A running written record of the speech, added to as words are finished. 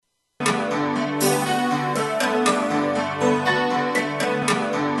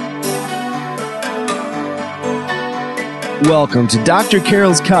Welcome to Dr.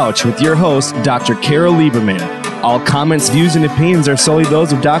 Carol's Couch with your host, Dr. Carol Lieberman. All comments, views, and opinions are solely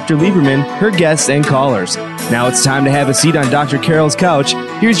those of Dr. Lieberman, her guests, and callers. Now it's time to have a seat on Dr. Carol's Couch.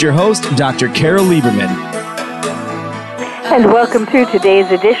 Here's your host, Dr. Carol Lieberman. And welcome to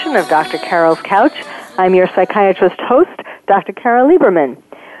today's edition of Dr. Carol's Couch. I'm your psychiatrist host, Dr. Carol Lieberman.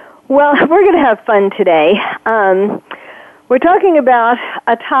 Well, we're going to have fun today. We're talking about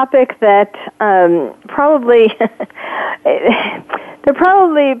a topic that probably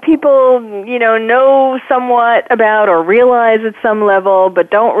people, know somewhat about or realize at some level,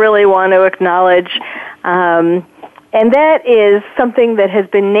 but don't really want to acknowledge. And that is something that has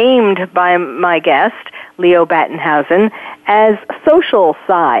been named by my guest, Leo Battenhausen, as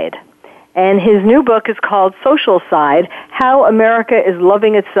Socialcide. And his new book is called Socialcide, How America is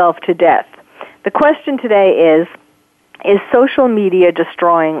Loving Itself to Death. The question today is social media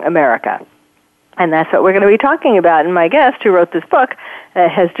destroying America? And that's what we're going to be talking about. And my guest, who wrote this book,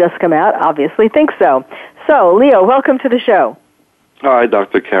 has just come out, obviously thinks so. So, Leo, welcome to the show. Hi,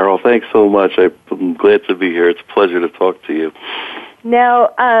 Dr. Carol. Thanks so much. I'm glad to be here. It's a pleasure to talk to you. Now,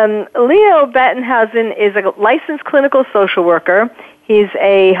 Leo Battenhausen is a licensed clinical social worker. He's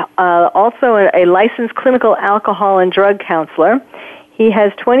also a licensed clinical alcohol and drug counselor. He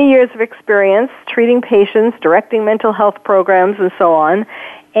has 20 years of experience treating patients, directing mental health programs, and so on.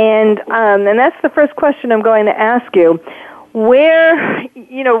 And that's the first question I'm going to ask you. Where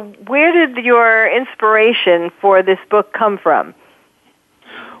did your inspiration for this book come from?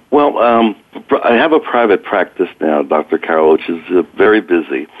 Well, I have a private practice now, Dr. Carol, which is very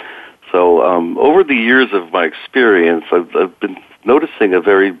busy. So over the years of my experience, I've been noticing a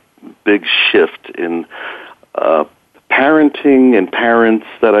very big shift in parenting and parents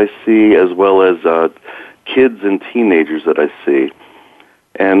that I see, as well as kids and teenagers that I see.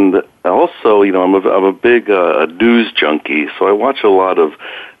 And also, I'm a big news junkie, so I watch a lot of,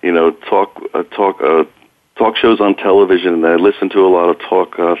 talk shows on television, and I listen to a lot of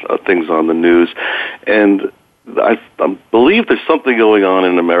talk things on the news. And I believe there's something going on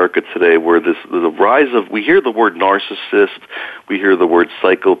in America today where the rise of, we hear the word narcissist, we hear the word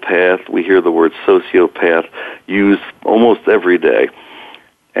psychopath, we hear the word sociopath used almost every day.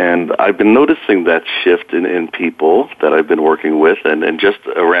 And I've been noticing that shift in people that I've been working with and just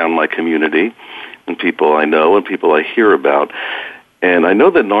around my community and people I know and people I hear about. And I know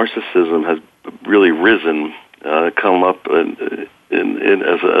that narcissism has really risen, come up as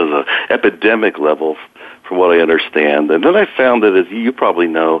an epidemic level from what I understand. And then I found that, as you probably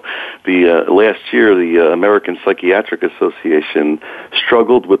know, last year the American Psychiatric Association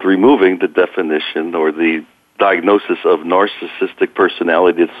struggled with removing the definition or the diagnosis of narcissistic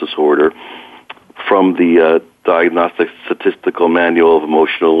personality disorder from the Diagnostic Statistical Manual of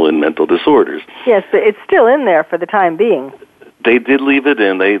Emotional and Mental Disorders. Yes, but it's still in there for the time being. They did leave it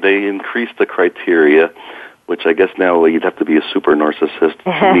in. They increased the criteria, which I guess now you'd have to be a super narcissist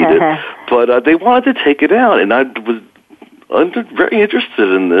to meet it. But they wanted to take it out, and I was very interested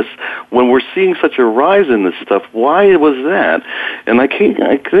in this. When we're seeing such a rise in this stuff, why was that? And I think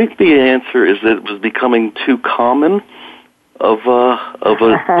the answer is that it was becoming too common of a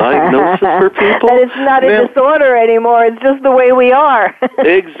diagnosis for people. That it's not a disorder anymore. It's just the way we are.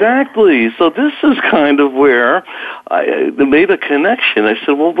 Exactly. So this is kind of where I made a connection. I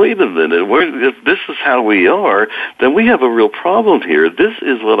said, well, wait a minute. If this is how we are, then we have a real problem here. This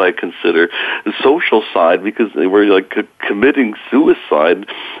is what I consider the social side, because we're like committing suicide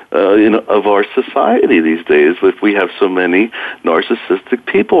of our society these days if we have so many narcissistic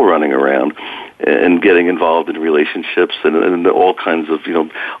people running around and getting involved in relationships and all kinds of,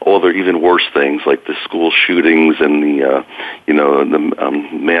 all the even worse things like the school shootings and the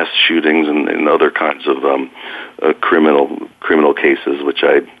mass shootings and other kinds of criminal cases, which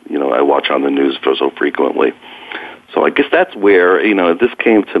I watch on the news so frequently. So I guess that's where, this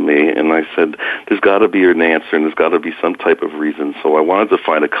came to me, and I said, there's got to be an answer, and there's got to be some type of reason. So I wanted to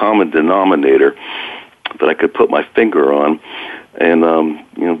find a common denominator that I could put my finger on. And,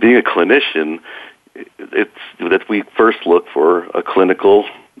 being a clinician, it's that we first look for a clinical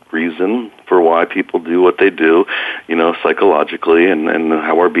reason for why people do what they do, psychologically and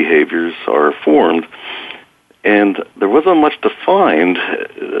how our behaviors are formed. And there wasn't much to find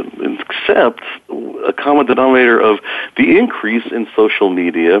except a common denominator of the increase in social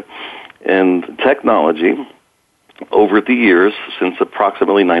media and technology over the years since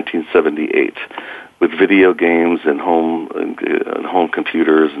approximately 1978. with video games and home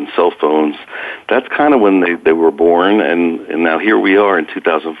computers and cell phones. That's kind of when they were born, and now here we are in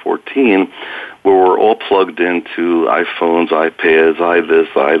 2014, where we're all plugged into iPhones, iPads, this,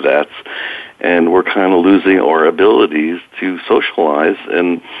 that, and we're kind of losing our abilities to socialize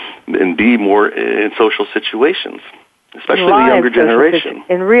and be more in social situations, especially the younger generation.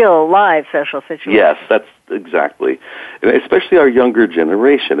 In real live social situations. Yes, that's exactly. And especially our younger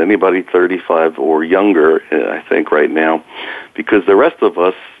generation, anybody 35 or younger, I think, right now, because the rest of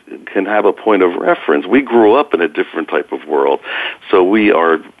us can have a point of reference. We grew up in a different type of world, so we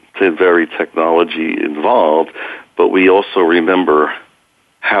are very technology involved, but we also remember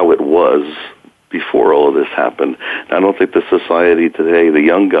how it was before all of this happened. And I don't think the society today, the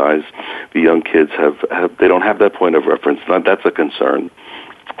young guys, the young kids they don't have that point of reference. That's a concern.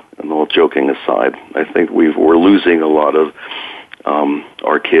 And all joking aside, I think we're losing a lot of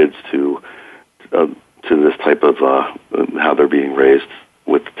our kids to this type of how they're being raised,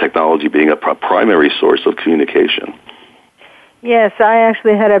 with technology being a primary source of communication. Yes, I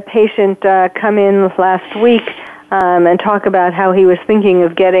actually had a patient come in last week and talk about how he was thinking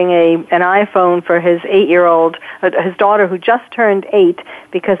of getting an iPhone for his 8-year-old, his daughter who just turned 8,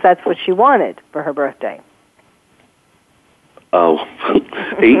 because that's what she wanted for her birthday. Oh,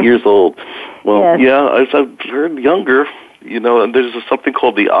 8 years old. Well, yes. Yeah, I've heard younger, and there's something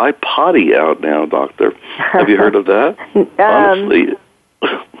called the iPotty out now, Doctor. Have you heard of that? Honestly.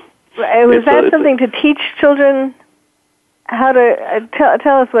 Was that something to teach children how to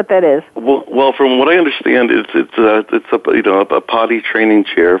tell us what that is? Well, from what I understand, it's a potty training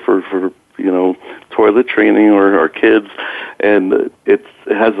chair for toilet training or our kids, and it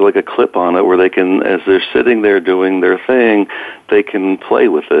has like a clip on it where they can, as they're sitting there doing their thing, they can play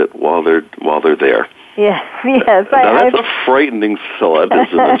with it while they're there. Yes. Now, that's a frightening thought,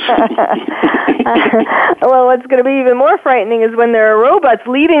 isn't it? Well, what's going to be even more frightening is when there are robots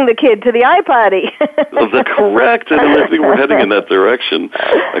leading the kid to the iPotty. That's correct, and I think we're heading in that direction.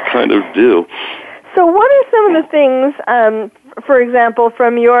 I kind of do. So what are some of the things, for example,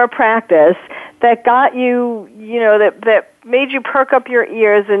 from your practice that got you, that made you perk up your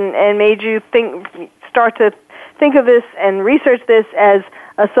ears and made you start to think of this and research this as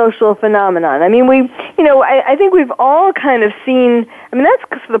a social phenomenon? I mean, I think we've all kind of seen, that's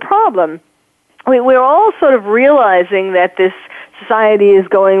the problem. We're all sort of realizing that this society is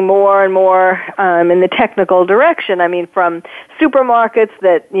going more and more in the technical direction. I mean, from supermarkets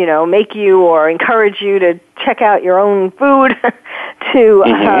that, make you or encourage you to check out your own food to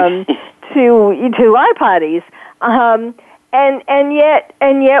iPotties. And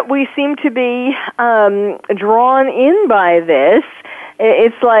yet we seem to be drawn in by this.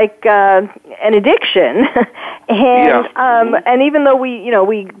 It's like an addiction, and even though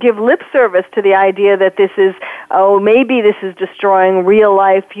we give lip service to the idea that this is maybe this is destroying real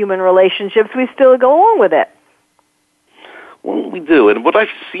life human relationships, we still go along with it. Well, we do, and what I've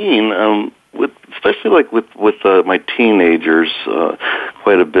seen, especially with my teenagers,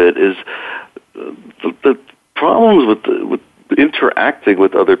 quite a bit, is the problems with interacting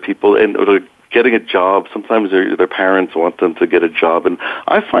with other people and getting a job. Sometimes their parents want them to get a job, and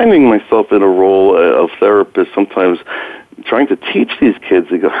I'm finding myself in a role of therapist sometimes trying to teach these kids.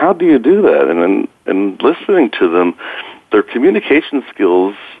 They go, how do you do that? And listening to them, their communication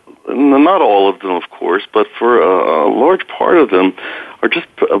skills, not all of them, of course, but for a large part of them, are just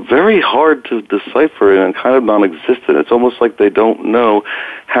very hard to decipher and kind of non-existent. It's almost like they don't know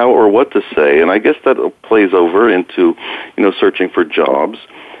how or what to say, and I guess that plays over into, searching for jobs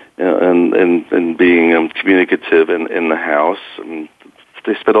and being communicative in the house. And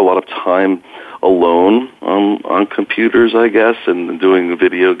they spend a lot of time alone on computers, I guess, and doing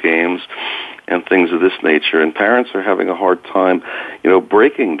video games and things of this nature. And parents are having a hard time,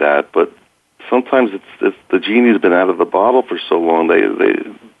 breaking that. But sometimes it's the genie's been out of the bottle for so long. They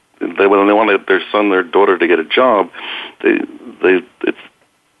when they want their son, their daughter to get a job, they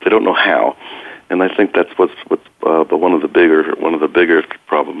don't know how. And I think that's what's one of the bigger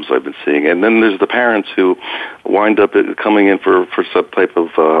problems I've been seeing. And then there's the parents who wind up coming in for some type of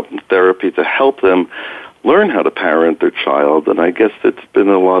therapy to help them learn how to parent their child. And I guess it's been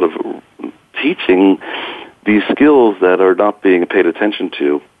a lot of teaching these skills that are not being paid attention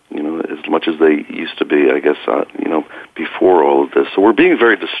to, as much as they used to be, I guess, before all of this. So we're being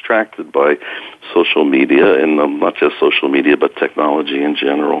very distracted by social media, and not just social media, but technology in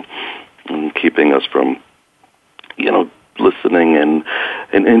general, and keeping us from, listening and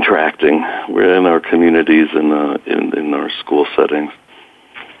interacting. We're in our communities and in our school settings.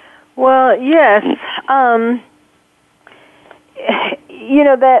 Well, yes.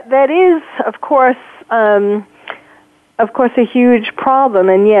 That is, of course, of course, a huge problem.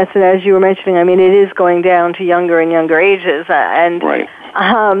 And yes, and as you were mentioning, I mean, it is going down to younger and younger ages. Right.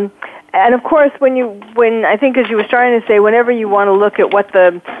 And of course, when I think, as you were starting to say, whenever you want to look at what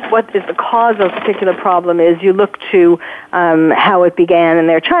is the cause of a particular problem is, you look to how it began in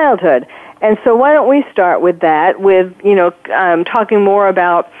their childhood. And so why don't we start with that, with talking more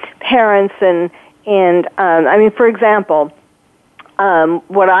about parents and I mean, for example,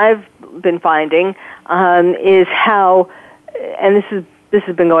 what I've been finding is how, and this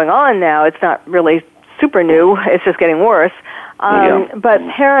has been going on now. It's not really super new. It's just getting worse. But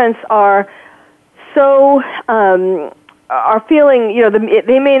parents are so are feeling,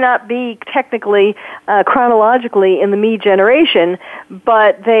 they may not be technically, chronologically in the me generation,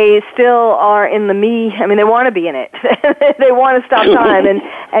 but they still are in the me. I mean, they want to be in it. They want to stop time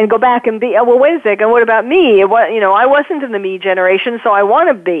and go back and be. Well, wait a second. What about me? I wasn't in the me generation, so I want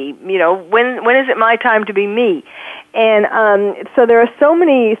to be. When is it my time to be me? And so there are so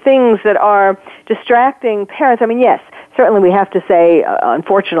many things that are distracting parents. I mean, yes, certainly we have to say,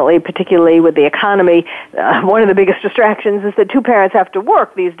 unfortunately, particularly with the economy, one of the biggest distractions is that two parents have to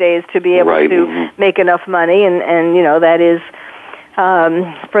work these days to be able to make enough money, and that is,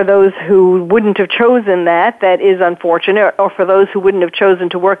 for those who wouldn't have chosen that is unfortunate, or for those who wouldn't have chosen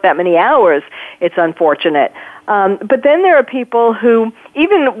to work that many hours, it's unfortunate. But then there are people who,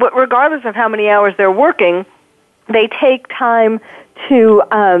 even regardless of how many hours they're working, they take time to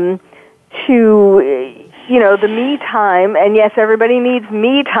the me time, and yes, everybody needs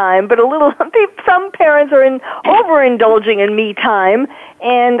me time, but some parents are overindulging in me time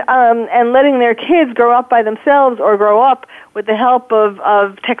and letting their kids grow up by themselves or grow up with the help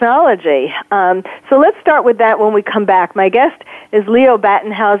of technology. So let's start with that when we come back. My guest is Leo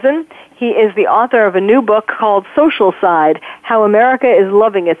Battenhausen. He is the author of a new book called Socialcide, How America is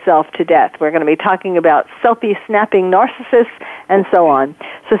Loving Itself to Death. We're going to be talking about selfie-snapping narcissists and so on.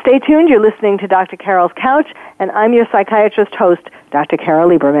 So stay tuned. You're listening to Dr. Carol's Couch, and I'm your psychiatrist host, Dr. Carol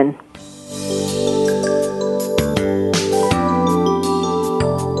Lieberman.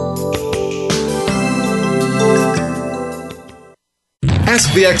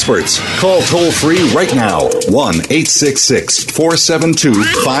 Ask the experts. Call toll-free right now,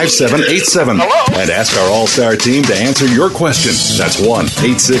 1-866-472-5787. And ask our All-Star team to answer your question. That's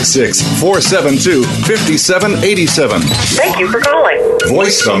 1-866-472-5787. Thank you for calling.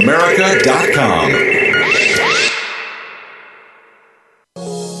 VoiceAmerica.com.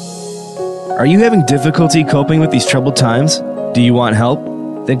 Are you having difficulty coping with these troubled times? Do you want help?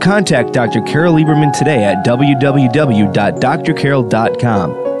 Then contact Dr. Carol Lieberman today at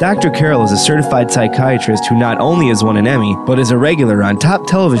www.drcarol.com. Dr. Carol is a certified psychiatrist who not only has won an Emmy, but is a regular on top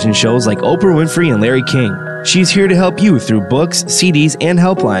television shows like Oprah Winfrey and Larry King. She's here to help you through books, CDs, and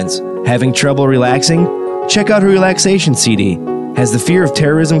helplines. Having trouble relaxing? Check out her relaxation CD. Has the fear of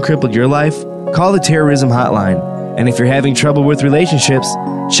terrorism crippled your life? Call the terrorism hotline. And if you're having trouble with relationships,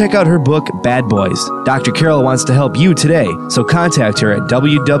 check out her book, Bad Boys. Dr. Carol wants to help you today, so contact her at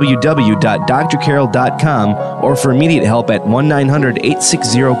www.drcarol.com or for immediate help at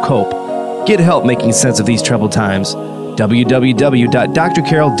 1-900-860-COPE. Get help making sense of these troubled times.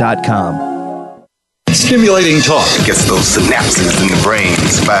 www.drcarol.com. Stimulating talk gets those synapses in the brain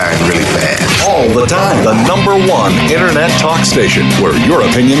firing really fast. all the time. The #1 internet talk station where your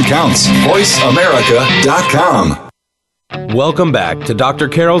opinion counts. VoiceAmerica.com. Welcome back to Dr.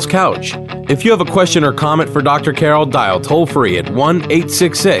 Carol's Couch. If you have a question or comment for Dr. Carol, dial toll-free at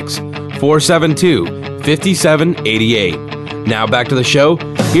 1-866-472-5788. Now back to the show.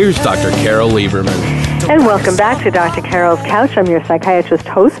 Here's Dr. Carol Lieberman. And welcome back to Dr. Carol's Couch. I'm your psychiatrist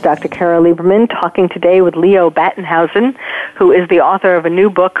host, Dr. Carol Lieberman, talking today with Leo Battenhausen, who is the author of a new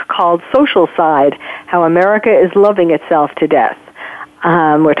book called Socialcide, How America is Loving Itself to Death.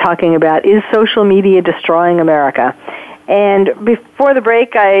 We're talking about, is social media destroying America? And before the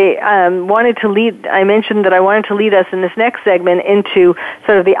break, I mentioned that I wanted to lead us in this next segment into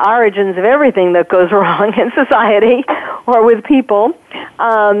sort of the origins of everything that goes wrong in society or with people,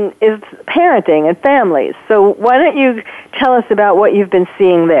 is parenting and families. So why don't you tell us about what you've been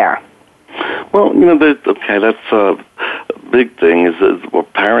seeing there? Well, that's a big thing is that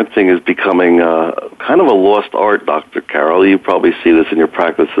parenting is becoming kind of a lost art, Dr. Carol. You probably see this in your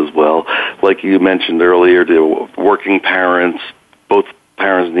practice as well. Like you mentioned earlier, the working parents, both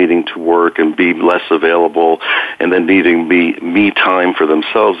parents needing to work and be less available, and then needing me time for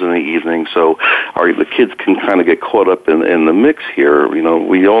themselves in the evening. So the kids can kind of get caught up in the mix here.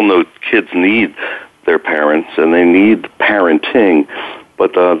 We all know kids need their parents and they need parenting.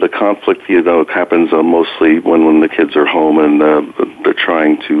 But the conflict, happens mostly when the kids are home and they're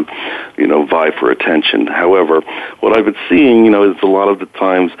trying to, vie for attention. However, what I've been seeing, is a lot of the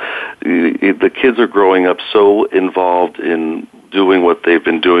times the kids are growing up so involved in doing what they've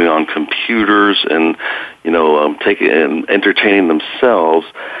been doing on computers and, taking and entertaining themselves.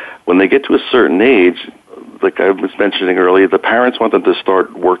 When they get to a certain age, like I was mentioning earlier, the parents want them to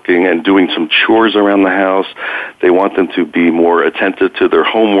start working and doing some chores around the house. They want them to be more attentive to their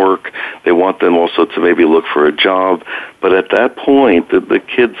homework. They want them also to maybe look for a job. But at that point, the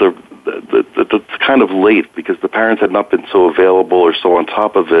kids are it's kind of late because the parents had not been so available or so on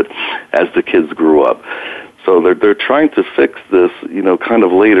top of it as the kids grew up. So they're trying to fix this, kind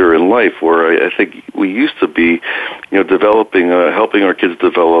of later in life, where I think we used to be, developing, helping our kids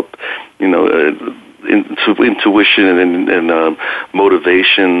develop, intuition and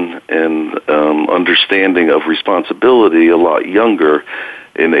motivation and understanding of responsibility a lot younger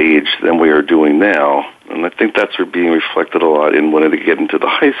in age than we are doing now. And I think that's being reflected a lot in when they get into the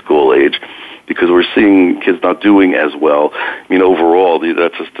high school age, because we're seeing kids not doing as well. Overall,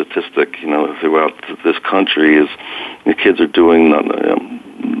 that's a statistic, throughout this country, is the kids are doing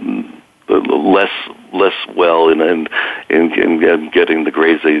less well in getting the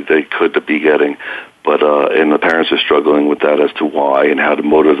grades they could be getting. But and the parents are struggling with that as to why and how to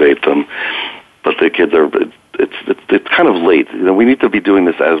motivate them. But the kids are, it's kind of late. We need to be doing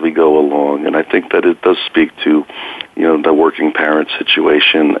this as we go along, and I think that it does speak to, the working parent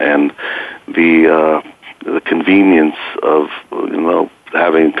situation and the convenience of,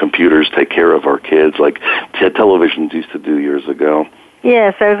 having computers take care of our kids like televisions used to do years ago.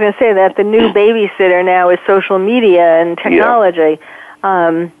 Yes, I was going to say that the new babysitter now is social media and technology.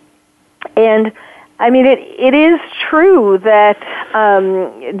 Yeah. And I mean, it is true that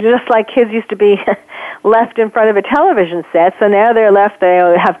just like kids used to be left in front of a television set, so now they're left, they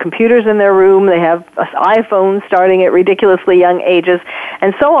have computers in their room, they have iPhones starting at ridiculously young ages,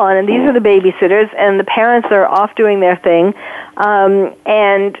 and so on, and these are the babysitters, and the parents are off doing their thing,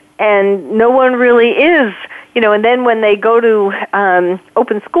 and no one really is, and then when they go to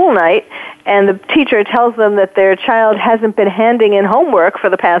open school night, and the teacher tells them that their child hasn't been handing in homework for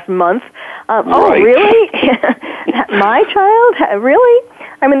the past month. Right. Oh, really? My child? Really?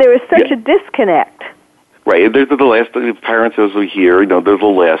 I mean, there is such a disconnect. Right. They're the last, the parents, as we hear, they're the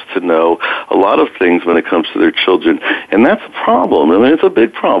last to know a lot of things when it comes to their children. And that's a problem. I mean, it's a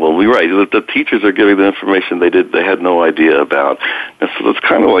big problem. You're right. The teachers are giving the information they had no idea about. And so it's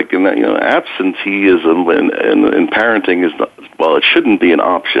kind of like, absenteeism in parenting is not, well, it shouldn't be an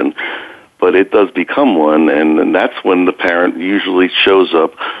option, but it does become one, and that's when the parent usually shows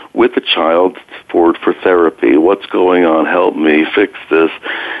up with the child for therapy. What's going on? Help me fix this.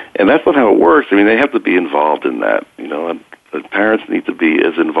 And that's not how it works. I mean, they have to be involved in that, and the parents need to be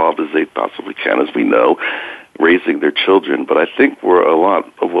as involved as they possibly can, as we know, raising their children. But I think a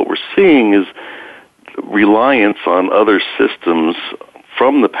lot of what we're seeing is reliance on other systems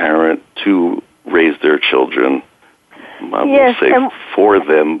from the parent to raise their children. I won't say for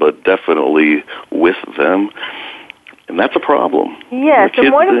them, but definitely with them. And that's a problem. Yes,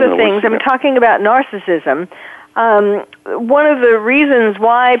 and one of the things, I'm talking about narcissism, one of the reasons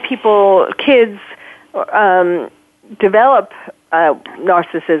why kids develop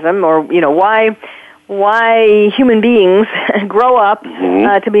narcissism, or, why human beings grow up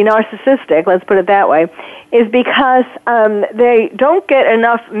to be narcissistic, let's put it that way, is because they don't get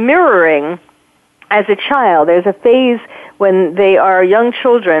enough mirroring as a child. There's a phase when they are young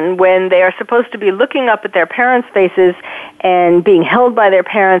children when they are supposed to be looking up at their parents' faces and being held by their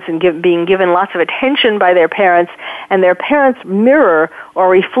parents and being given lots of attention by their parents, and their parents mirror or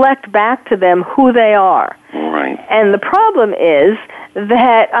reflect back to them who they are. Right. And the problem is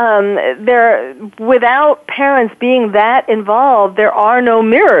that without parents being that involved, there are no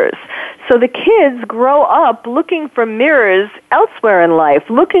mirrors. So the kids grow up looking for mirrors elsewhere in life,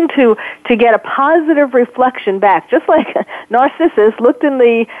 looking to get a positive reflection back, just like Narcissus looked in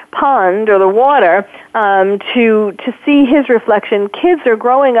the pond or the water to see his reflection. Kids are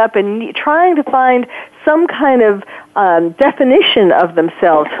growing up and trying to find some kind of definition of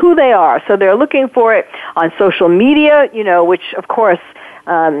themselves, who they are. So they're looking for it on social media, which of course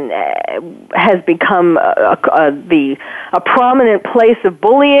has become a prominent place of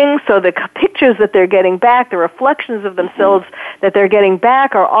bullying. So the pictures that they're getting back, the reflections of themselves that they're getting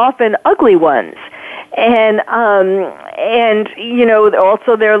back, are often ugly ones. And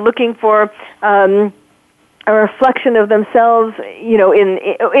also they're looking for a reflection of themselves,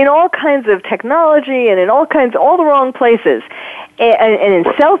 in all kinds of technology and in all the wrong places. And in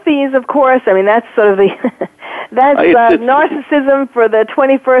selfies, of course. I mean, that's sort of that's narcissism for the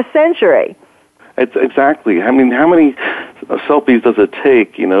 21st century. It's exactly. I mean, how many selfies does it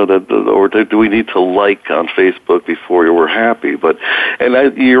take, or do we need to like on Facebook before we're happy?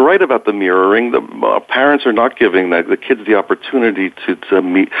 You're right about the mirroring. The parents are not giving the kids the opportunity to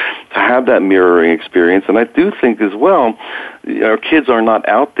have that mirroring experience. And I do think as well, our kids are not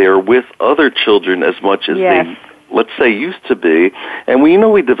out there with other children as much as they, let's say, used to be. And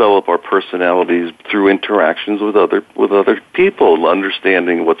we develop our personalities through interactions with other people,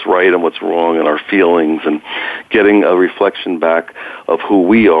 understanding what's right and what's wrong and our feelings, and getting a reflection back of who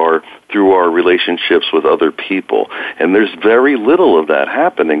we are through our relationships with other people. And there's very little of that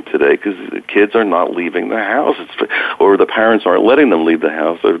happening today because the kids are not leaving the house, or the parents aren't letting them leave the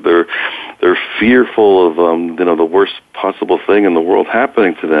house. They're fearful of the worst possible thing in the world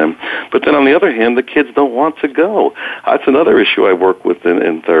happening to them. But then on the other hand, the kids don't want to go. That's another issue I work with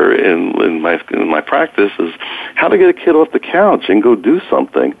in my practice, is how to get a kid off the couch and go do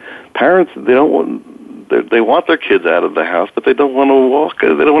something. Parents, they want their kids out of the house, but they don't want to walk. They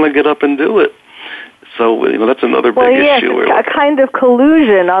don't want to get up and do it. So, that's another big issue. It's a kind of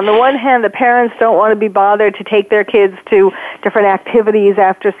collusion. On the one hand, the parents don't want to be bothered to take their kids to different activities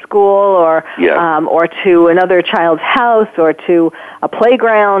after school, or to another child's house, or to a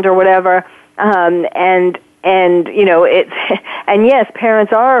playground or whatever. And yes,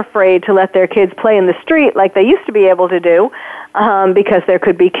 parents are afraid to let their kids play in the street like they used to be able to do, because there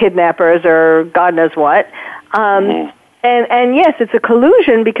could be kidnappers or God knows what. And yes, it's a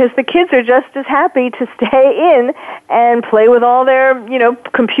collusion, because the kids are just as happy to stay in and play with all their,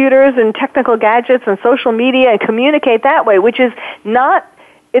 computers and technical gadgets and social media and communicate that way, which is not,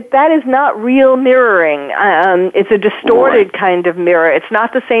 that is not real mirroring. It's a distorted kind of mirror. It's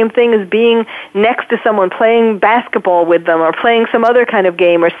not the same thing as being next to someone playing basketball with them, or playing some other kind of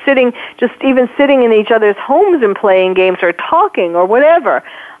game, or sitting in each other's homes and playing games, or talking, or whatever.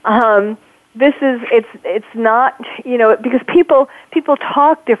 It's not, because people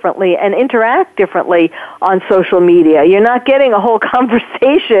talk differently and interact differently on social media. You're not getting a whole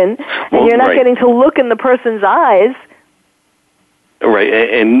conversation, and you're not getting to look in the person's eyes. Right,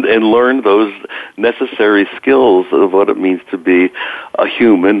 and learn those necessary skills of what it means to be a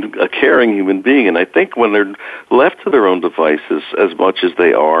caring human being. And I think when they're left to their own devices as much as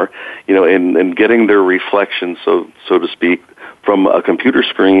they are, and getting their reflection, so to speak, from a computer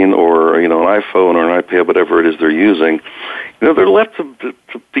screen, or an iPhone or an iPad, whatever it is they're using, they're left to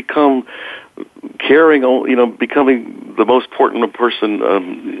become caring, becoming the most important person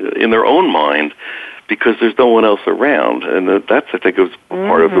in their own mind, because there's no one else around. And that's, I think, is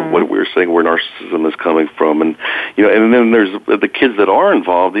part of what we were saying, where narcissism is coming from. And and then there's the kids that are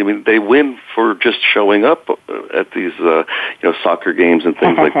involved. I mean, they win for just showing up at these soccer games and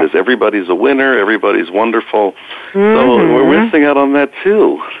things like this. Everybody's a winner. Everybody's wonderful. So we're missing out on that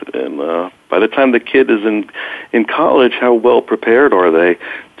too. And by the time the kid is in college, how well prepared are they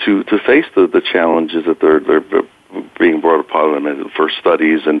to face the challenges that they're being brought upon them for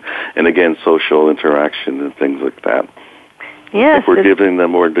studies and again, social interaction and things like that. Yes. If we're giving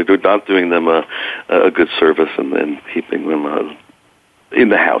them, or not doing them a good service, and keeping them in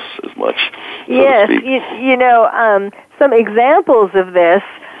the house as much. Yes, some examples of this.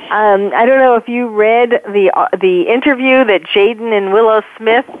 I don't know if you read the interview that Jaden and Willow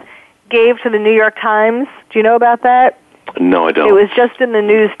Smith gave to the New York Times. Do you know about that? No, I don't. It was just in the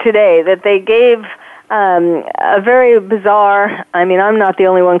news today that they gave a very bizarre, I'm not the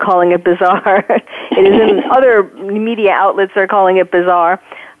only one calling it bizarre. It is in other media outlets are calling it bizarre.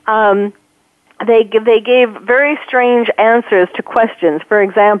 They gave very strange answers to questions. For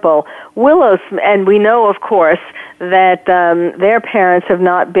example, Willow, and we know, of course, that their parents have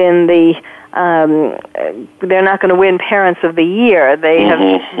not been they're not going to win Parents of the Year. They have,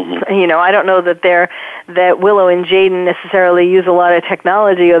 I don't know that Willow and Jaden necessarily use a lot of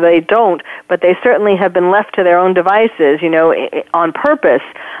technology, or they don't, but they certainly have been left to their own devices, on purpose.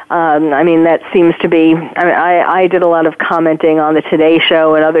 That seems to be, I did a lot of commenting on the Today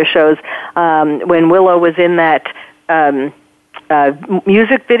Show and other shows when Willow was in that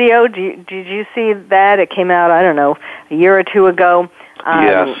music video. Did you see that? It came out, I don't know, a year or two ago.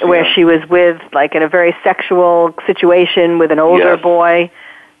 Where she was with, in a very sexual situation with an older boy.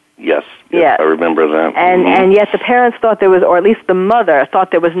 Yes, I remember that. And yet the parents thought there was, or at least the mother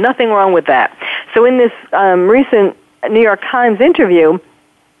thought there was nothing wrong with that. So in this recent New York Times interview,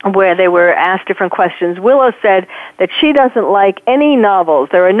 where they were asked different questions. Willow said that she doesn't like any novels.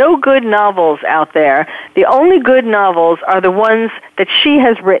 There are no good novels out there. The only good novels are the ones that she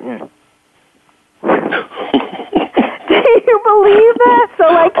has written. Do you believe that? So,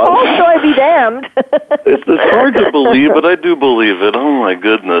 like, Tolstoy be damned. It's hard to believe, but I do believe it. Oh, my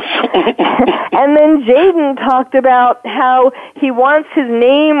goodness. And then Jaden talked about how he wants his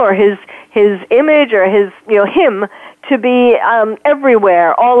name or his image or his, him to be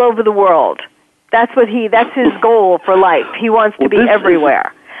everywhere, all over the world. That's his goal for life. He wants to be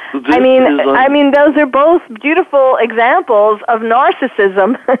everywhere. I mean, those are both beautiful examples of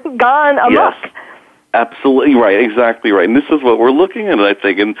narcissism gone amok. Yes. Absolutely right, exactly right. And this is what we're looking at, I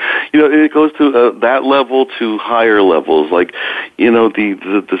think. And, it goes to that level to higher levels, like,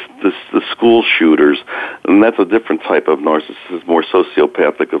 the school shooters. And that's a different type of narcissist, more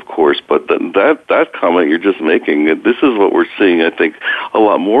sociopathic, of course. But that comment you're just making, this is what we're seeing, I think, a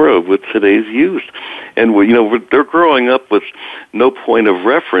lot more of with today's youth. And, they're growing up with no point of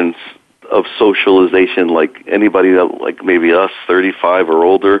reference of socialization like anybody that, like maybe us, 35 or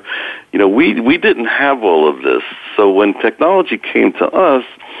older. We didn't have all of this. So when technology came to us,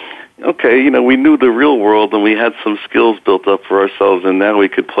 okay, we knew the real world and we had some skills built up for ourselves, and now we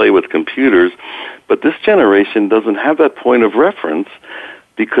could play with computers. But this generation doesn't have that point of reference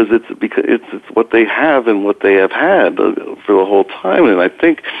because it's what they have and what they have had for the whole time. And I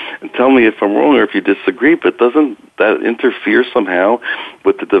think, and tell me if I'm wrong or if you disagree, but doesn't that interfere somehow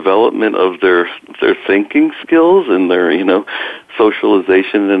with the development of their thinking skills and their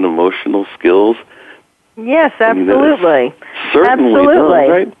socialization and emotional skills? Yes, absolutely. Certainly absolutely. Does,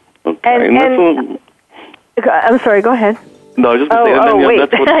 right? Okay. And I'm sorry, go ahead. No, I was just going to say, wait.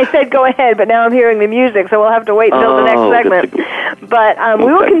 I said go ahead, but now I'm hearing the music, so we'll have to wait until the next segment. But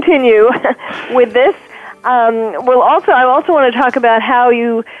we will continue with this. I also want to talk about how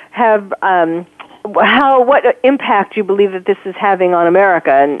you have what impact you believe that this is having on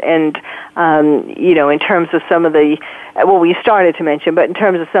America, and in terms of some of the, we started to mention, but in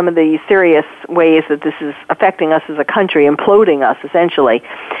terms of some of the serious ways that this is affecting us as a country, imploding us, essentially.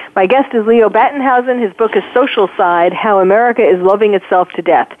 My guest is Leo Battenhausen. His book is Socialcide, How America is Loving Itself to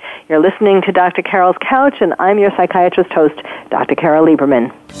Death. You're listening to Dr. Carol's Couch, and I'm your psychiatrist host, Dr. Carol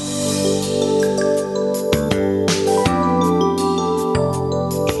Lieberman.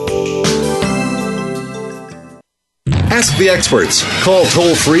 Ask the experts. Call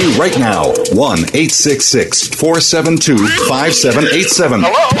toll-free right now, 1-866-472-5787.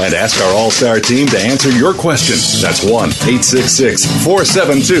 And ask our All-Star team to answer your question. That's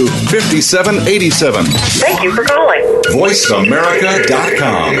 1-866-472-5787. Thank you for calling.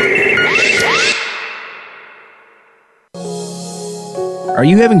 VoiceAmerica.com. Are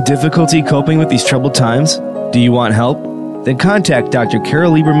you having difficulty coping with these troubled times? Do you want help? Then contact Dr.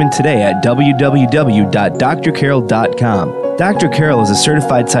 Carol Lieberman today at www.drcarol.com. Dr. Carol is a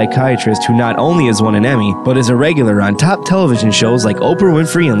certified psychiatrist who not only has won an Emmy, but is a regular on top television shows like Oprah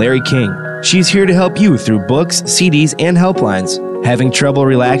Winfrey and Larry King. She's here to help you through books, CDs, and helplines. Having trouble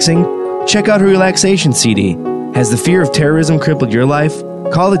relaxing? Check out her relaxation CD. Has the fear of terrorism crippled your life?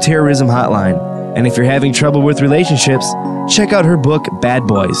 Call the Terrorism Hotline. And if you're having trouble with relationships, check out her book, Bad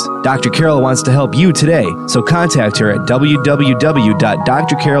Boys. Dr. Carol wants to help you today, so contact her at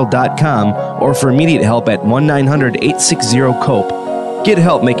www.drcarol.com or for immediate help at 1-900-860-COPE. Get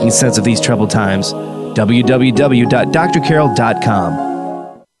help making sense of these troubled times.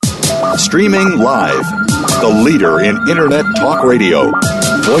 www.drcarol.com. Streaming live. The leader in Internet talk radio.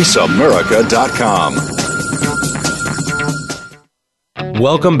 VoiceAmerica.com.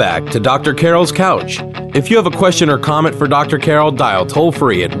 Welcome back to Dr. Carol's Couch. If you have a question or comment for Dr. Carol, dial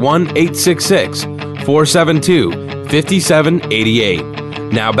toll-free at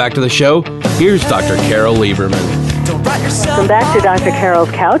 1-866-472-5788. Now back to the show. Here's Dr. Carol Lieberman. Welcome back to Dr.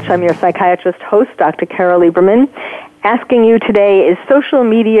 Carol's Couch. I'm your psychiatrist host, Dr. Carol Lieberman. Asking you today, is social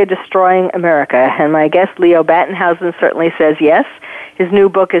media destroying America? And my guest, Leo Battenhausen, certainly says yes. His new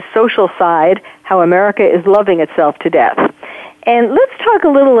book is Socialcide, How America is Loving Itself to Death. And let's talk a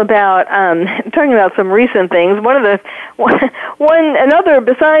little about talking about some recent things. Another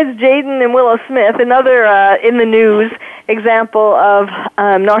besides Jaden and Willow Smith, another in the news example of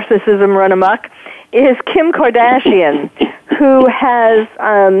narcissism run amok is Kim Kardashian, who has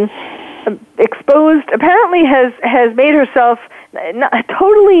apparently has made herself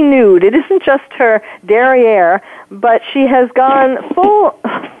totally nude. It isn't just her derriere, but she has gone full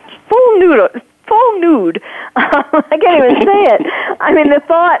nude. I can't even say it. I mean, the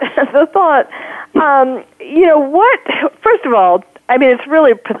thought, first of all, I mean, it's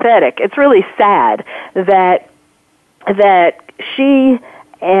really pathetic. It's really sad that she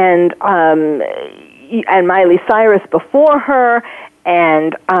and Miley Cyrus before her,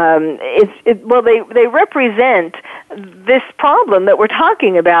 and they represent this problem that we're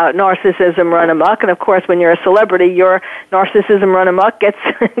talking about, narcissism run amok. And of course, when you're a celebrity, your narcissism run amok gets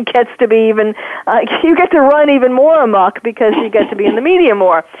to be even you get to run even more amok because you get to be in the media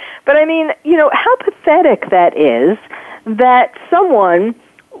more. But I mean, how pathetic that is that someone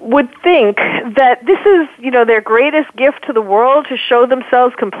would think that this is, their greatest gift to the world, to show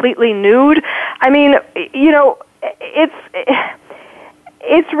themselves completely nude. I mean,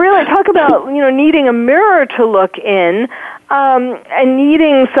 it's really, talk about, needing a mirror to look in, and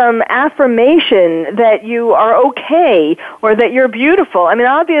needing some affirmation that you are okay or that you're beautiful. I mean,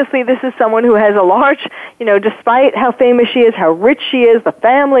 obviously this is someone who has a large, despite how famous she is, how rich she is, the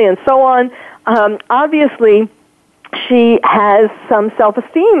family and so on, obviously she has some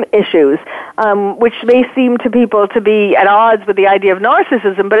self-esteem issues, which may seem to people to be at odds with the idea of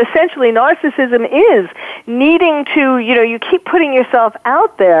narcissism, but essentially narcissism is needing to, you keep putting yourself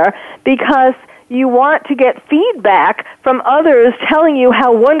out there because you want to get feedback from others telling you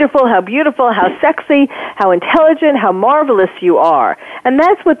how wonderful, how beautiful, how sexy, how intelligent, how marvelous you are. And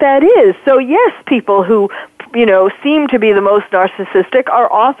that's what that is. So yes, people who seem to be the most narcissistic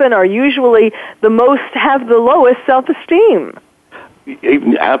are usually have the lowest self-esteem.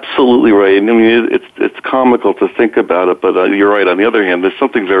 Absolutely right. I mean, it's comical to think about it, but you're right. On the other hand, there's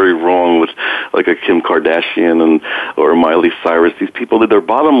something very wrong with, like, a Kim Kardashian or Miley Cyrus. These people, they're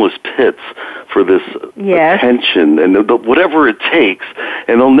bottomless pits for this attention and whatever it takes,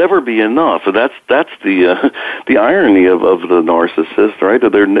 and they'll never be enough. And that's the irony of the narcissist, right?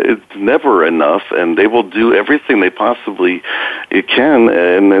 It's never enough, and they will do everything they possibly can,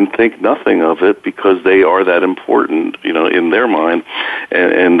 and then think nothing of it because they are that important, in their mind.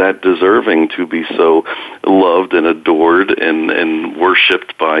 And that deserving to be so loved and adored and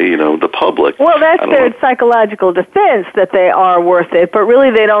worshipped by, the public. Well, that's their psychological defense, that they are worth it, but really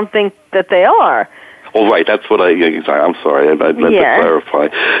they don't think that they are. Oh, right. That's what I'm sorry. I meant to clarify.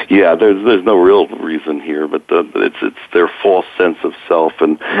 Yeah, there's no real reason here, but it's their false sense of self,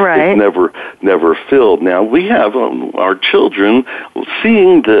 and it's never filled. Now, we have our children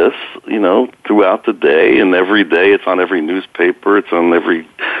seeing this, throughout the day, and every day it's on every newspaper, it's on every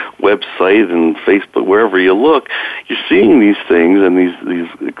website and Facebook, wherever you look. You're seeing these things, and these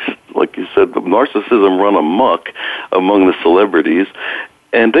like you said, the narcissism run amok among the celebrities.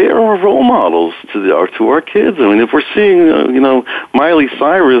 And they are role models to our kids. I mean, if we're seeing, Miley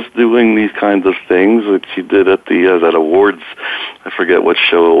Cyrus doing these kinds of things that she did at that awards, I forget what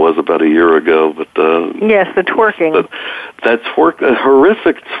show it was about a year ago, but yes, the twerking. That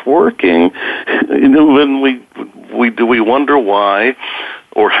horrific twerking. When we wonder why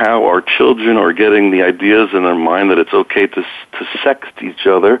or how our children are getting the ideas in their mind that it's okay to sext each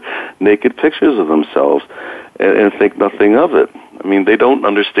other, naked pictures of themselves, and think nothing of it. I mean, they don't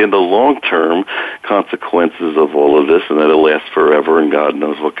understand the long-term consequences of all of this, and that it'll last forever, and God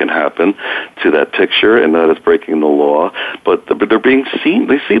knows what can happen to that picture, and that it's breaking the law. But they're being seen.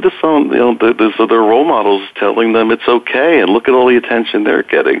 They see this on, so their role models telling them it's okay, and look at all the attention they're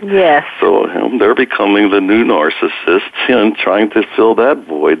getting. Yes. So they're becoming the new narcissists and trying to fill that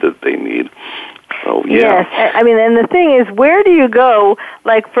void that they need. Oh, yeah. Yes, I mean, and the thing is, where do you go,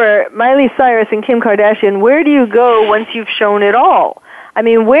 like for Miley Cyrus and Kim Kardashian, where do you go once you've shown it all? I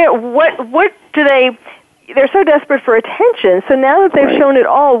mean, what do they're so desperate for attention, so now that they've shown it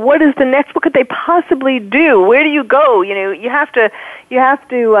all, what is the next, what could they possibly do? Where do you go? You have to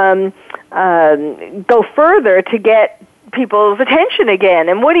go further to get people's attention again.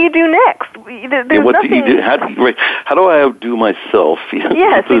 And what do you do next? There's what nothing. Do you do? How do I outdo myself?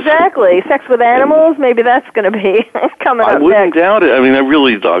 Yes, exactly. Sex with animals, maybe that's going to be coming up next. I wouldn't doubt it. I mean,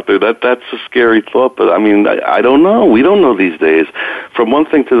 really, Doctor, that's a scary thought, but I mean, I don't know. We don't know these days. From one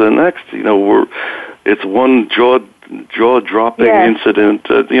thing to the next, it's one jaw-dropping incident,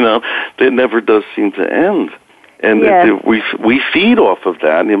 that never does seem to end. And we feed off of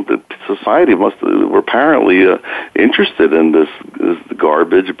that. And society we're apparently interested in this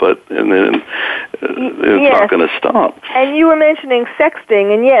garbage, but it's not going to stop. And you were mentioning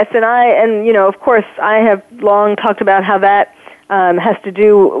sexting, and yes, and of course, I have long talked about how that has to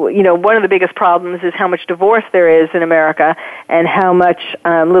do, one of the biggest problems is how much divorce there is in America, and how much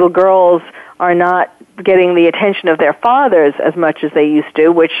little girls are not getting the attention of their fathers as much as they used to,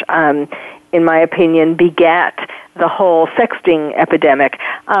 which in my opinion, begat the whole sexting epidemic.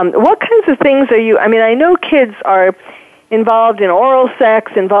 What kinds of things are you, I know kids are involved in oral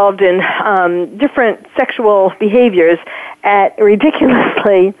sex, involved in different sexual behaviors at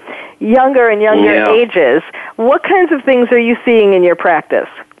ridiculously, younger and younger ages. What kinds of things are you seeing in your practice?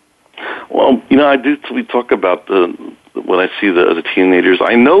 Well, we talk about when I see the teenagers,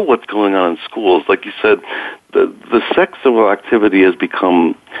 I know what's going on in schools. Like you said, the sexual activity has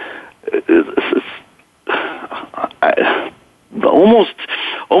become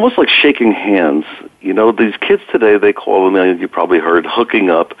almost like shaking hands. These kids today, they call them, you probably heard, hooking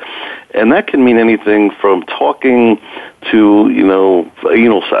up, and that can mean anything from talking to,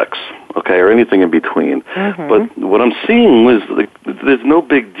 anal sex, okay, or anything in between. Mm-hmm. But what I'm seeing is there's no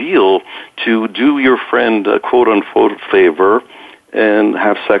big deal to do your friend a quote-unquote favor and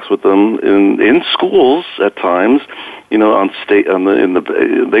have sex with them in schools at times.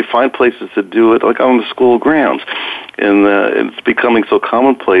 They find places to do it, like on the school grounds, and it's becoming so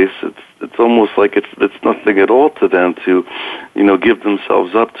commonplace. It's almost like it's nothing at all to them to, give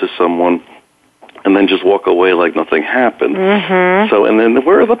themselves up to someone and then just walk away like nothing happened. Mm-hmm. So, and then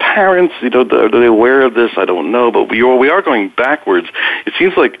where are the parents? Are they aware of this? I don't know, but we are going backwards. It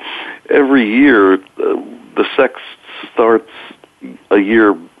seems like every year the sex starts a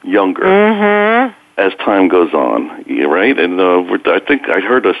year younger. Mm-hmm. As time goes on, right? And I think I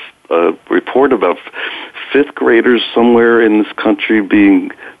heard a report about fifth graders somewhere in this country being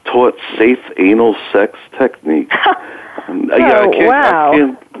taught safe anal sex techniques. Wow.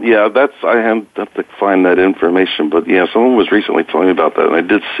 I have to find that information, but someone was recently telling me about that, and I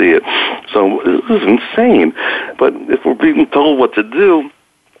did see it. So it was insane. But if we're being told what to do,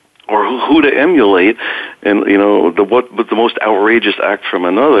 or who to emulate, and the most outrageous act from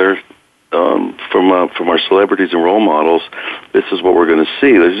another, from our celebrities and role models, this is what we're going to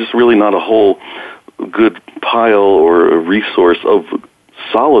see. There's just really not a whole good pile or a resource of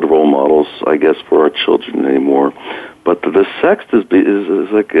solid role models, I guess, for our children anymore. But the sex is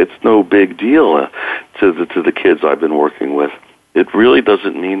like it's no big deal to the kids I've been working with. It really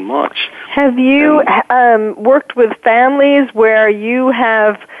doesn't mean much. Have you worked with families where you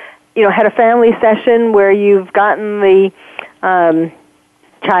have, had a family session where you've gotten the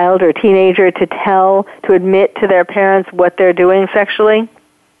child or teenager to admit to their parents what they're doing sexually?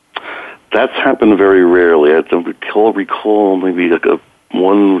 That's happened very rarely. I don't recall maybe like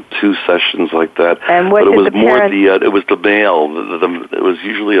 1-2 sessions like that. And what but it was the more parents... it was the male. It was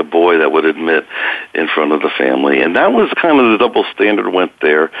usually a boy that would admit in front of the family, and that was kind of the double standard went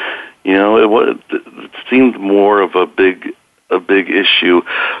there. It seemed more of a big issue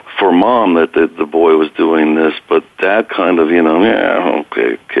for mom that the boy was doing this, but dad kind of,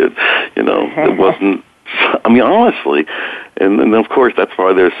 okay, kid, it wasn't, I mean, honestly, and of course that's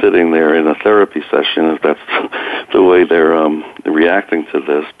why they're sitting there in a therapy session, if that's the way they're reacting to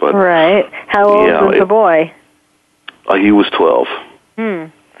this, but... Right. How old was the boy? He was 12.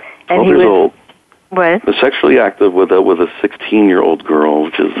 And 12 years old. What? Sexually active with a 16-year-old girl,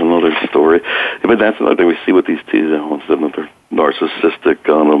 which is another story. But that's another thing we see with these teachers, another narcissistic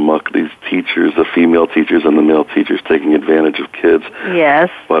gone amok. These teachers, the female teachers and the male teachers, taking advantage of kids. Yes.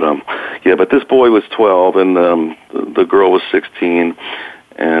 But but this boy was 12 and the girl was 16,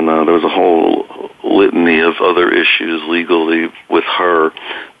 and there was a whole litany of other issues legally with her.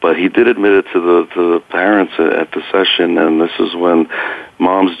 But he did admit it to the parents at the session, and this is when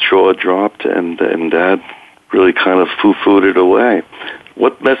mom's jaw dropped and dad really kind of foo-fooed it away.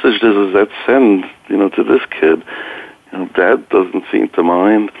 What message does that send, to this kid? Dad doesn't seem to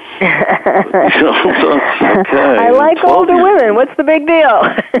mind. Okay. I like older women. What's the big deal?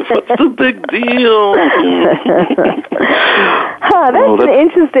 What's the big deal? That's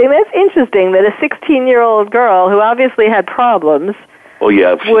interesting that a 16-year-old girl who obviously had problems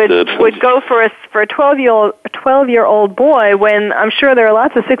would go for a 12-year-old boy when I'm sure there are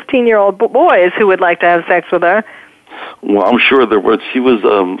lots of 16-year-old boys who would like to have sex with her. Well, I'm sure there was. She was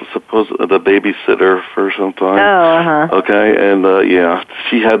the babysitter for some time. Oh, uh-huh. Okay, and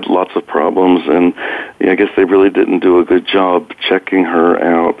she had lots of problems, and I guess they really didn't do a good job checking her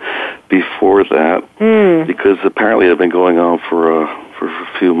out before that, because apparently it had been going on for a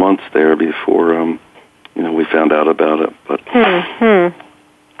few months there before we found out about it. But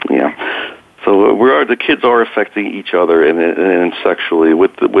so the kids are affecting each other and sexually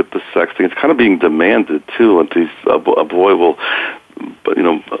with the sex thing. It's kind of being demanded too. And a boy will,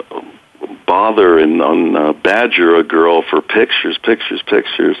 bother and badger a girl for pictures,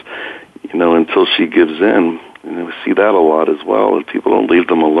 until she gives in. And we see that a lot as well. And people don't leave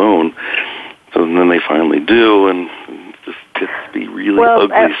them alone. So then they finally do, and it just gets to be really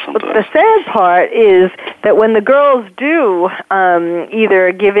ugly sometimes. The sad part is that when the girls do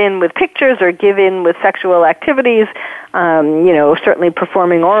either give in with pictures or give in with sexual activities, certainly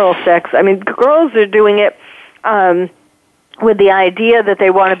performing oral sex, I mean, girls are doing it with the idea that they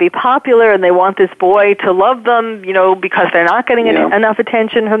want to be popular and they want this boy to love them, because they're not getting enough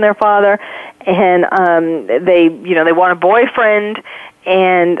attention from their father, and they want a boyfriend,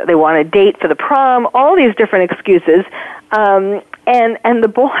 and they want a date for the prom, all these different excuses. And the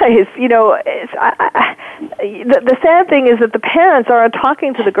boys, the sad thing is that the parents aren't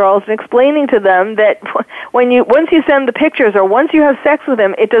talking to the girls and explaining to them that once you send the pictures or once you have sex with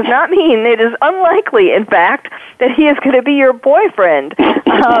him, it does not mean, it is unlikely, in fact, that he is going to be your boyfriend.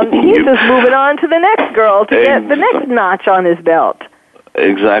 He's just moving on to the next girl to get the next notch on his belt.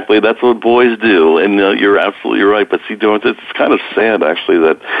 Exactly, that's what boys do, and you're absolutely right. But see, it's kind of sad, actually,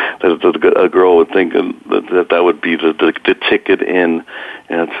 that a girl would think that would be the ticket in,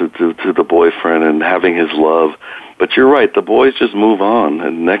 to the boyfriend and having his love. But you're right, the boys just move on,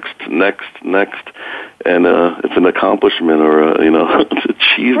 and next, and it's an accomplishment or an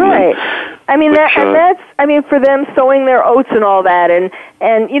achievement. Right. I mean, for them sowing their oats and all that, it's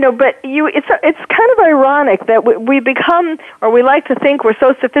kind of ironic that we become, or we like to think we're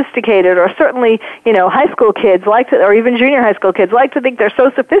so sophisticated, or certainly, high school kids or even junior high school kids like to think they're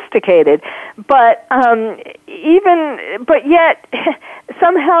so sophisticated, but yet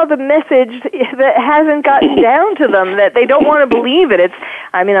somehow the message that hasn't gotten down to them, that they don't want to believe it.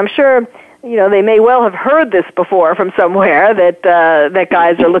 I'm sure, they may well have heard this before from somewhere, that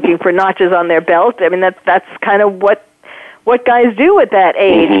guys are looking for notches on their belt. I mean, that's kind of what guys do at that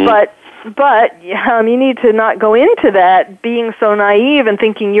age. Mm-hmm. But you need to not go into that being so naive and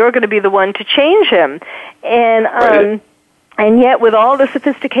thinking you're going to be the one to change him. And right. And yet, with all the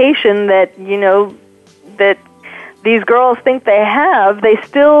sophistication that that these girls think they have, they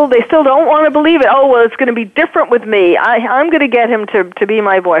still don't want to believe it. Oh, well, it's going to be different with me. I'm going to get him to be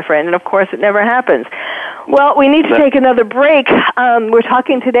my boyfriend, and of course it never happens. Well, we need to take another break. We're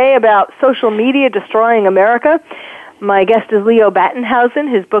talking today about social media destroying America. My guest is Leo Battenhausen.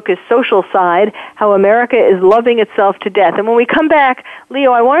 His book is Socialcide, How America is Loving Itself to Death. And when we come back,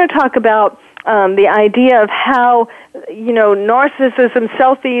 Leo, I want to talk about the idea of how, narcissism,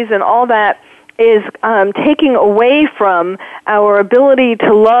 selfies, and all that is taking away from our ability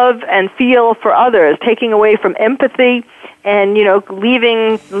to love and feel for others, taking away from empathy, and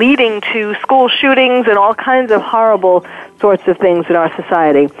leading to school shootings and all kinds of horrible sorts of things in our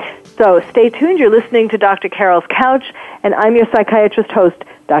society. So stay tuned. You're listening to Dr. Carol's Couch, and I'm your psychiatrist host,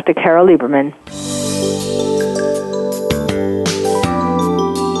 Dr. Carol Lieberman.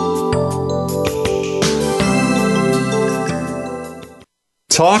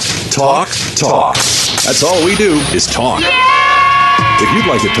 Talk, talk, talk. That's all we do is talk. If you'd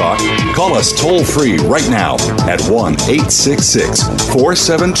like to talk, call us toll-free right now at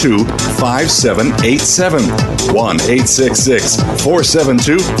 1-866-472-5787.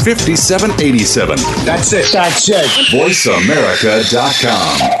 1-866-472-5787. That's it.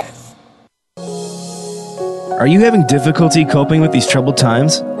 VoiceAmerica.com. Are you having difficulty coping with these troubled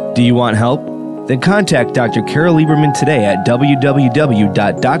times? Do you want help? Then contact Dr. Carol Lieberman today at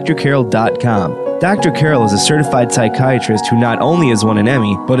www.drcarol.com. Dr. Carol is a certified psychiatrist who not only has won an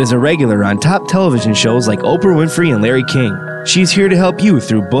Emmy, but is a regular on top television shows like Oprah Winfrey and Larry King. She's here to help you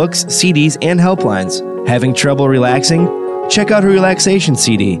through books, CDs, and helplines. Having trouble relaxing? Check out her relaxation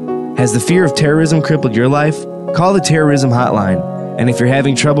CD. Has the fear of terrorism crippled your life? Call the terrorism hotline. And if you're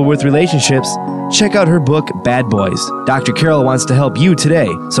having trouble with relationships, check out her book, Bad Boys. Dr. Carol wants to help you today,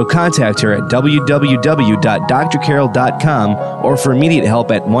 so contact her at www.drcarol.com or for immediate help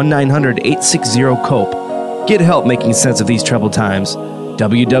at 1-900-860-COPE. Get help making sense of these troubled times.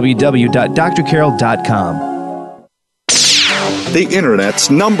 www.drcarol.com. The Internet's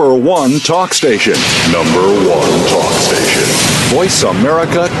 #1 talk station. #1 talk station.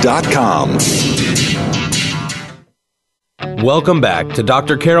 VoiceAmerica.com. Welcome back to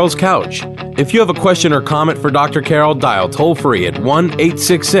Dr. Carol's Couch. If you have a question or comment for Dr. Carol, dial toll-free at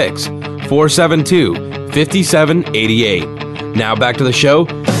 1-866-472-5788. Now back to the show.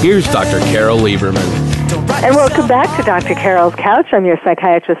 Here's Dr. Carol Lieberman. And welcome back to Dr. Carol's Couch. I'm your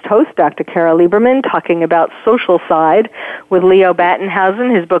psychiatrist host, Dr. Carol Lieberman, talking about Socialcide with Leo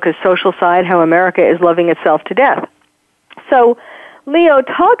Battenhausen. His book is Socialcide, How America is Loving Itself to Death. So, Leo,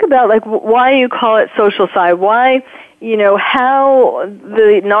 talk about why you call it Socialcide, why how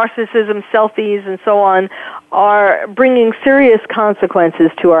the narcissism, selfies, and so on are bringing serious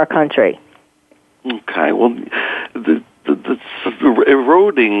consequences to our country. Okay, well, the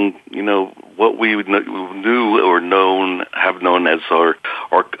eroding, what we knew or have known as our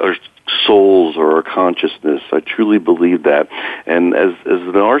souls or our consciousness. I truly believe that. And as the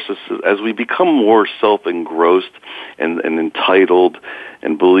narcissist, as we become more self-engrossed and entitled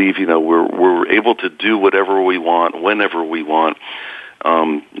and believe, we're able to do whatever we want, whenever we want,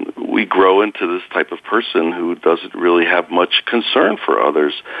 we grow into this type of person who doesn't really have much concern for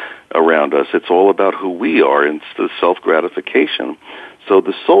others around us. It's all about who we are, and it's the self-gratification. So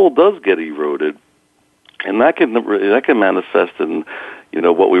the soul does get eroded, and that can manifest in,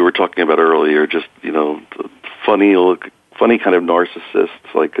 what we were talking about earlier, just, funny kind of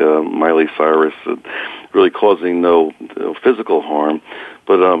narcissists like Miley Cyrus, really causing no physical harm.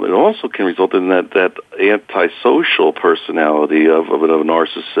 But it also can result in that antisocial personality of a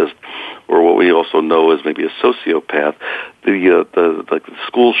narcissist, or what we also know as maybe a sociopath, the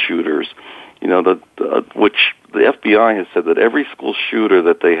school shooters, which the FBI has said that every school shooter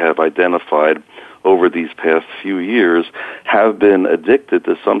that they have identified over these past few years have been addicted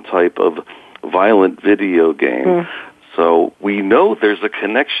to some type of violent video game. So we know there's a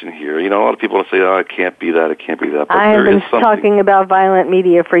connection here. A lot of people say, it can't be that, it can't be that. But I have been talking about violent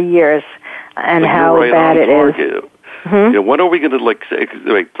media for years and how bad it is. Mm-hmm. When are we going to, let's say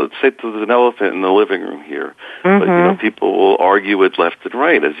there's an elephant in the living room here. But, people will argue it left and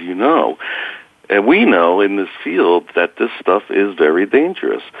right, as you know. And we know in this field that this stuff is very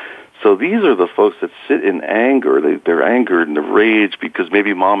dangerous. So these are the folks that sit in anger. They're angered and rage because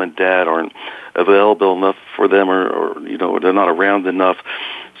maybe mom and dad aren't available enough for them, or they're not around enough.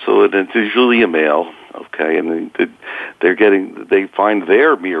 So it's usually a male, okay, and they find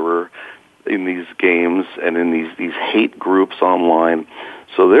their mirror in these games and in these hate groups online.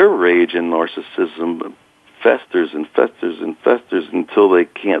 So their rage and narcissism festers and festers and festers until they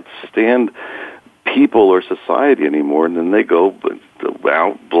can't stand people or society anymore, and then they go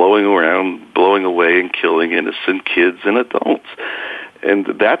out blowing away and killing innocent kids and adults. And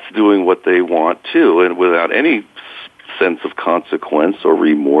that's doing what they want too, and without any sense of consequence or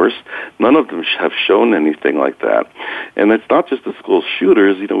remorse. None of them have shown anything like that. And it's not just the school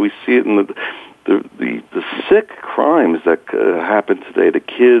shooters. We see it in the sick crimes that happen today to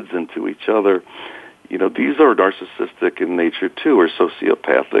kids and to each other. These are narcissistic in nature too, or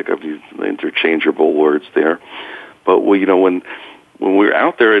sociopathic. I've used interchangeable words there. But when we're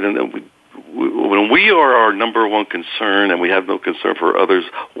out there when we are our number one concern and we have no concern for others,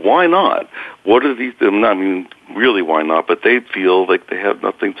 why not? What are these? Really, why not? But they feel like they have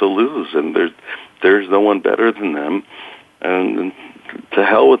nothing to lose, and there's no one better than them. And to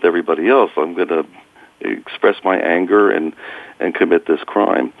hell with everybody else. I'm going to express my anger and commit this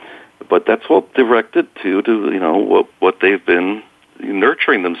crime. But that's all directed to what they've been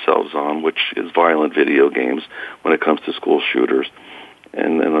nurturing themselves on, which is violent video games when it comes to school shooters,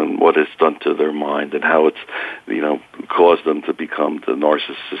 and what it's done to their mind and how it's caused them to become the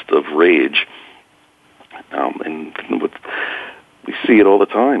narcissist of rage. And we see it all the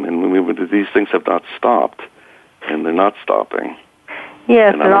time, and these things have not stopped, and they're not stopping.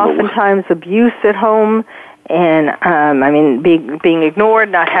 Yes, and oftentimes abuse at home. And, being ignored,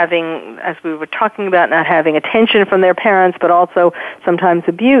 not having, as we were talking about, not having attention from their parents, but also sometimes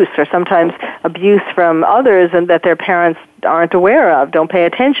abuse, or sometimes abuse from others and that their parents aren't aware of, don't pay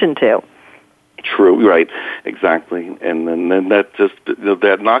attention to. True, right, exactly. And then that just,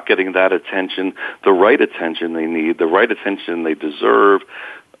 they're not getting that attention, the right attention they need, the right attention they deserve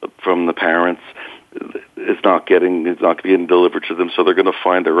from the parents. It's not getting delivered to them, so they're going to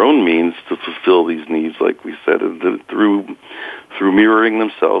find their own means to fulfill these needs, like we said, through mirroring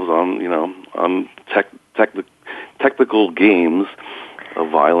themselves on technical games of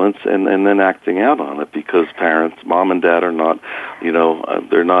violence, and then acting out on it because parents, mom and dad, are not,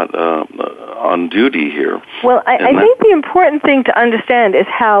 they're not on duty here. Well, I think the important thing to understand is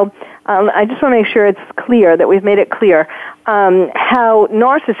how. I just want to make sure it's clear, that we've made it clear, how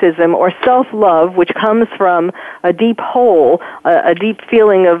narcissism or self-love, which comes from a deep hole, a deep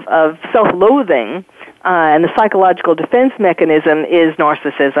feeling of self-loathing, and the psychological defense mechanism is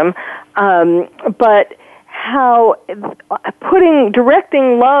narcissism, but how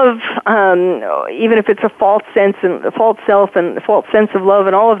directing love, even if it's a false sense and a false self and a false sense of love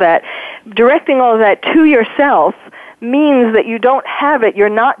and all of that, directing all of that to yourself means that you don't have it, you're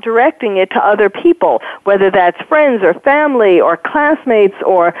not directing it to other people, whether that's friends or family or classmates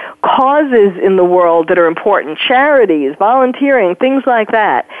or causes in the world that are important, charities, volunteering, things like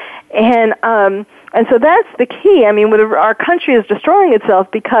that. And so that's the key. Our country is destroying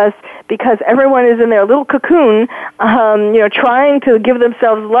itself because everyone is in their little cocoon, trying to give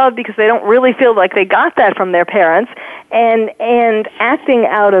themselves love because they don't really feel like they got that from their parents, and acting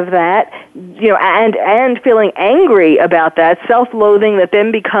out of that, and feeling angry about that, self-loathing that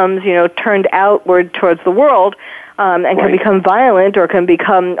then becomes, turned outward towards the world, and can become violent or can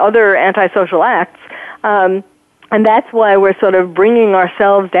become other antisocial acts. And that's why we're sort of bringing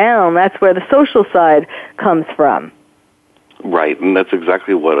ourselves down. That's where the social side comes from. Right, and that's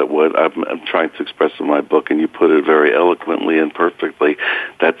exactly what I'm trying to express in my book, and you put it very eloquently and perfectly.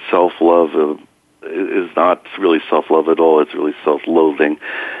 That self-love is not really self-love at all. It's really self-loathing,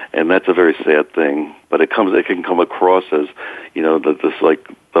 and that's a very sad thing. But it can come across as, this like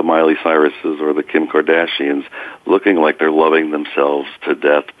the Miley Cyruses or the Kim Kardashians, looking like they're loving themselves to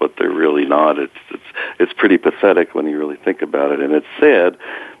death, but they're really not. It's pretty pathetic when you really think about it, and it's sad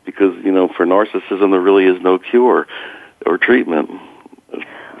because for narcissism there really is no cure or treatment.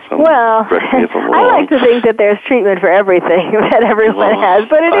 Well, I like to think that there's treatment for everything that everyone has,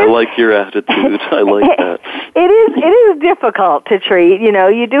 but I like your attitude. I like that. It is difficult to treat.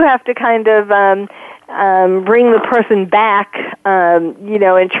 You do have to kind of bring the person back,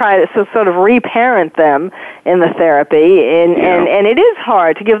 and try to sort of reparent them in the therapy, and it is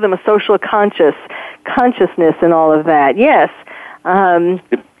hard to give them a social consciousness and all of that. Yes.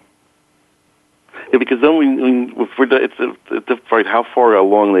 Yeah, because then it's right how far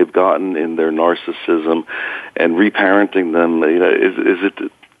along they've gotten in their narcissism, and reparenting them.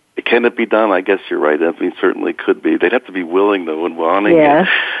 Can it be done? I guess you're right. I mean, certainly could be. They'd have to be willing though and wanting it.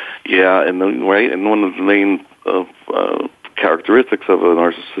 Yeah, and one of the main characteristics of a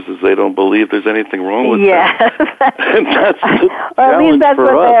narcissist is they don't believe there's anything wrong with them. And that's the at least that's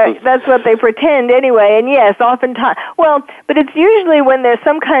that's what they pretend anyway. And yes, oftentimes, but it's usually when there's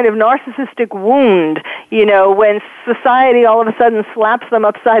some kind of narcissistic wound, when society all of a sudden slaps them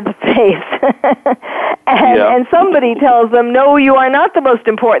upside the face. and somebody tells them, no, you are not the most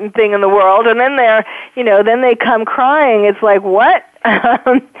important thing in the world. And then then they come crying. It's like, what?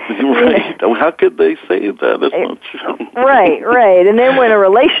 Right. How could they say that? That's not true. Right. And then when a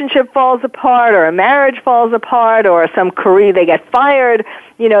relationship falls apart or a marriage falls apart or some career, they get fired,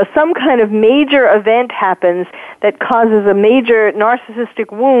 some kind of major event happens that causes a major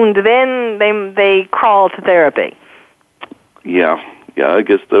narcissistic wound, then they crawl to therapy. Yeah, I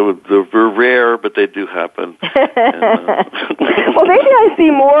guess they're rare, but they do happen. Well, maybe I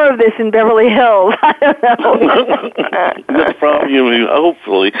see more of this in Beverly Hills. I don't know. That's probably,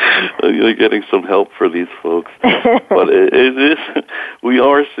 hopefully, you're getting some help for these folks. But we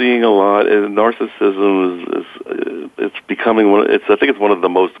are seeing a lot, and narcissism it's becoming I think it's one of the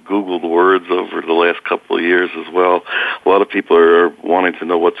most Googled words over the last couple of years as well. A lot of people are wanting to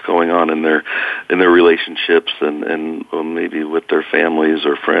know what's going on in their relationships and maybe with their families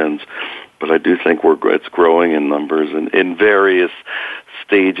or friends. But I do think it's growing in numbers and in various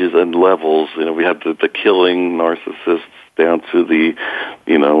stages and levels. We have the killing narcissists down to the,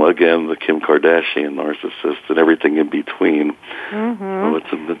 again, the Kim Kardashian narcissist and everything in between. Mm-hmm.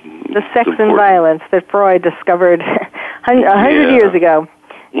 So the sex and violence that Freud discovered 100 years ago.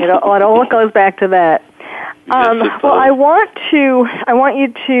 It all goes back to that. Yes, well, I want you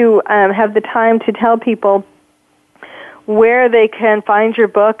to have the time to tell people where they can find your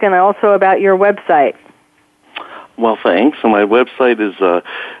book and also about your website. Well, thanks. So my website is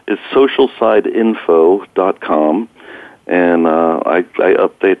socialcideinfo.com, and I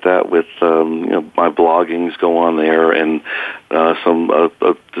update that with my bloggings go on there, and some a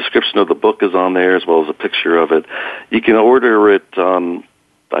description of the book is on there as well as a picture of it. You can order it on.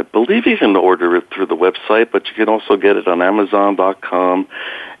 I believe you can order it through the website, but you can also get it on Amazon.com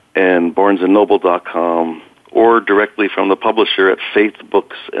and BarnesandNoble.com, or directly from the publisher at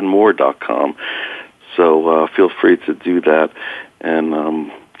faithbooksandmore.com. So feel free to do that and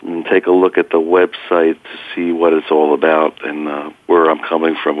take a look at the website to see what it's all about and where I'm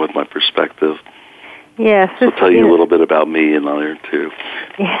coming from with my perspective. Yes. I'll tell you a little bit about me in there, too.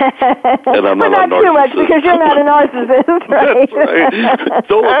 And I'm not too much because you're not a narcissist, right? That's right.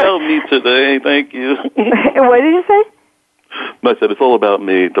 It's all about me today. Thank you. What did you say? I said it's all about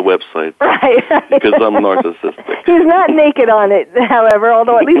me, the website. Right. Because I'm narcissistic. He's not naked on it, however,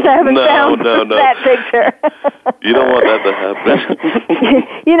 although at least I haven't found that picture. You don't want that to happen.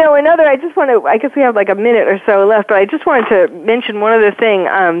 I guess we have like a minute or so left, but I just wanted to mention one other thing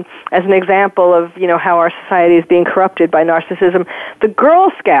as an example of, how our society is being corrupted by narcissism. The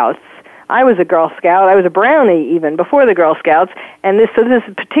Girl Scouts. I was a Girl Scout. I was a Brownie even before the Girl Scouts, and this is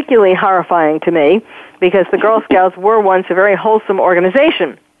particularly horrifying to me because the Girl Scouts were once a very wholesome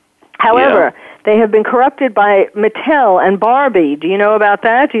organization. However, they have been corrupted by Mattel and Barbie. Do you know about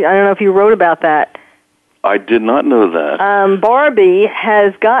that? I don't know if you wrote about that. I did not know that. Barbie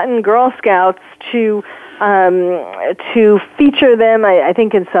has gotten Girl Scouts to feature them, I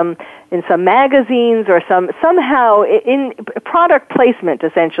think, in some magazines or somehow in product placement,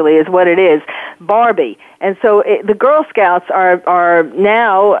 essentially, is what it is, Barbie. And so the Girl Scouts are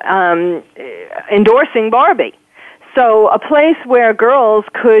now endorsing Barbie. So a place where girls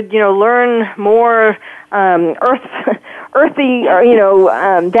could, learn more earthy,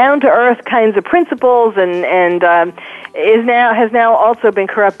 or down to earth kinds of principles, and has now also been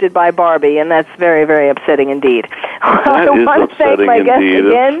corrupted by Barbie, and that's very, very upsetting indeed. I want to thank my guest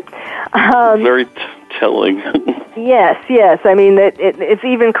again. Very telling. Yes. I mean, it's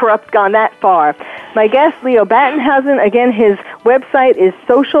even gone that far. My guest, Leo Battenhausen, again, his website is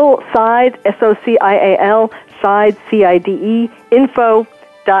Socialcide, SOCIAL, Side, CIDE,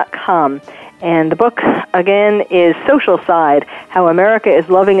 info.com. And the book, again, is Socialcide, How America is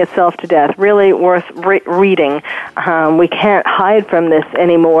Loving Itself to Death. Really worth reading. We can't hide from this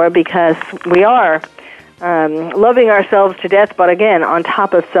anymore because we are loving ourselves to death, but again, on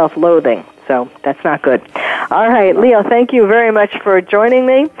top of self-loathing. So that's not good. All right, Leo, thank you very much for joining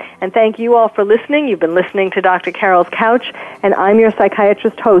me, and thank you all for listening. You've been listening to Dr. Carol's Couch, and I'm your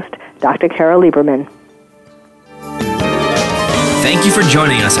psychiatrist host, Dr. Carol Lieberman. Thank you for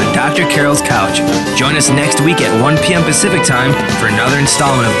joining us on Dr. Carol's Couch. Join us next week at 1 p.m. Pacific Time for another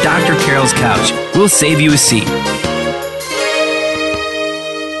installment of Dr. Carol's Couch. We'll save you a seat.